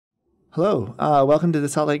Hello, welcome to the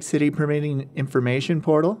Salt Lake City Permitting Information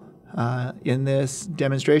Portal. In this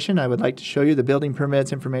demonstration, I would like to show you the Building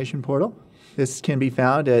Permits Information Portal. This can be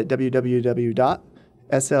found at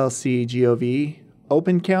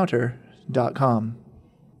www.slcgovopencounter.com.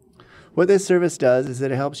 What this service does is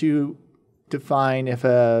that it helps you define if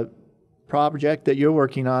a project that you're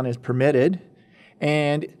working on is permitted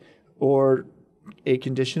or a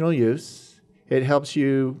conditional use. It helps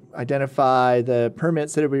you identify the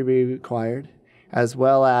permits that will be required, as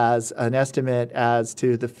well as an estimate as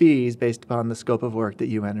to the fees based upon the scope of work that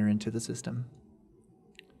you enter into the system.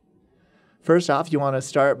 First off, you want to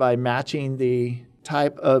start by matching the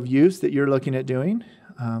type of use that you're looking at doing.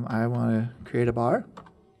 I want to create a bar.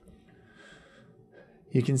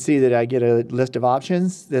 You can see that I get a list of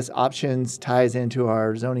options. This options ties into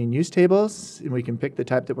our zoning use tables, and we can pick the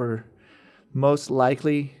type that we're most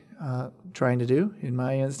likely trying to do. In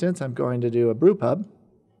my instance, I'm going to do a brew pub.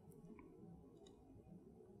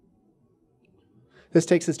 This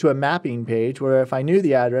takes us to a mapping page where if I knew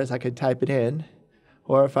the address, I could type it in.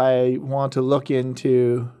 Or if I want to look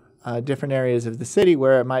into different areas of the city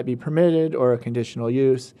where it might be permitted or a conditional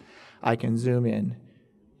use, I can zoom in.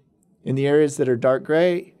 In the areas that are dark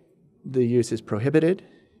gray, the use is prohibited.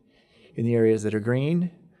 In the areas that are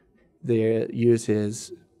green, the use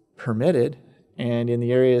is permitted. And in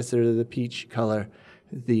the areas that are the peach color,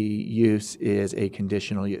 the use is a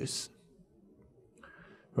conditional use.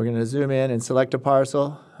 We're going to zoom in and select a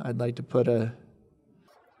parcel. I'd like to put a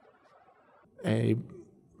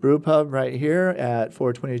brew pub right here at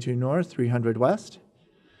 422 North, 300 West.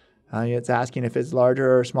 It's asking if it's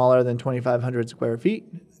larger or smaller than 2,500 square feet.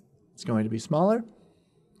 It's going to be smaller.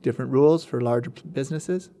 Different rules for larger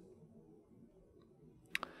businesses.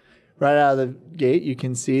 Right out of the gate, you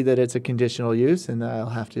can see that it's a conditional use, and I'll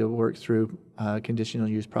have to work through a conditional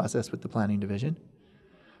use process with the planning division.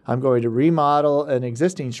 I'm going to remodel an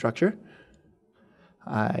existing structure.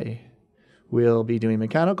 I will be doing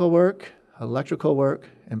mechanical work, electrical work,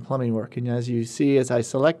 and plumbing work. And as you see, as I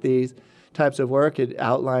select these types of work, it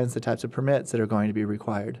outlines the types of permits that are going to be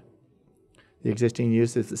required. The existing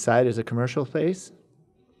use of the site is a commercial space.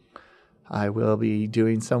 I will be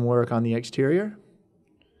doing some work on the exterior.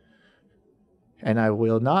 And I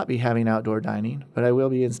will not be having outdoor dining, but I will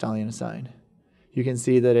be installing a sign. You can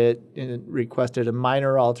see that it requested a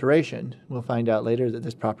minor alteration. We'll find out later that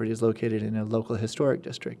this property is located in a local historic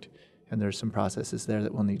district, and there's some processes there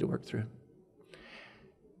that we'll need to work through.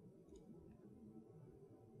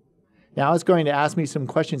 Now it's going to ask me some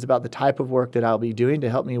questions about the type of work that I'll be doing to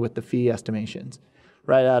help me with the fee estimations.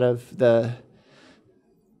 Right out of the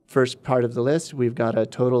first part of the list, we've got a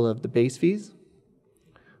total of the base fees.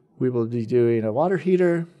 We will be doing a water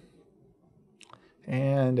heater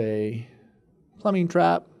and a plumbing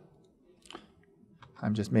trap.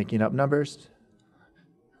 I'm just making up numbers.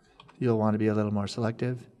 You'll want to be a little more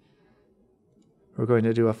selective. We're going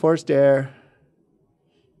to do a forced air.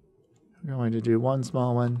 We're going to do one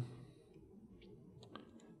small one.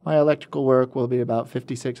 My electrical work will be about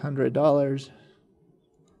 $5,600.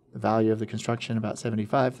 The value of the construction about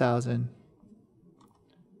 $75,000.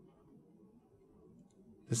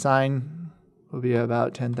 The sign will be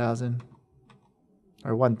about $10,000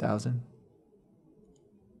 or $1,000.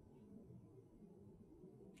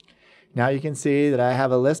 Now you can see that I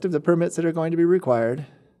have a list of the permits that are going to be required.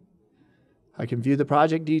 I can view the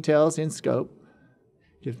project details in scope.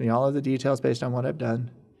 It gives me all of the details based on what I've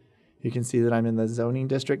done. You can see that I'm in the zoning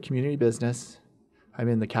district community business. I'm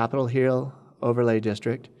in the Capitol Hill overlay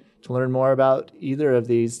district. To learn more about either of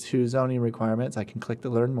these two zoning requirements, I can click the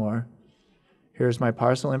Learn More. Here's my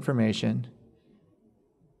parcel information.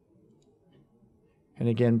 And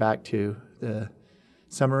again, back to the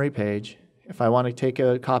summary page. If I want to take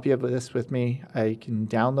a copy of this with me, I can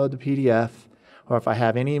download the PDF, or if I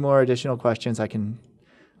have any more additional questions, I can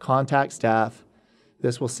contact staff.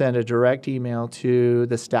 This will send a direct email to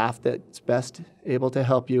the staff that's best able to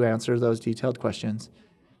help you answer those detailed questions.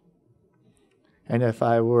 And if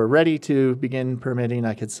I were ready to begin permitting,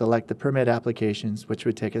 I could select the permit applications, which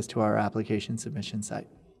would take us to our application submission site.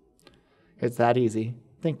 It's that easy.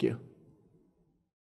 Thank you.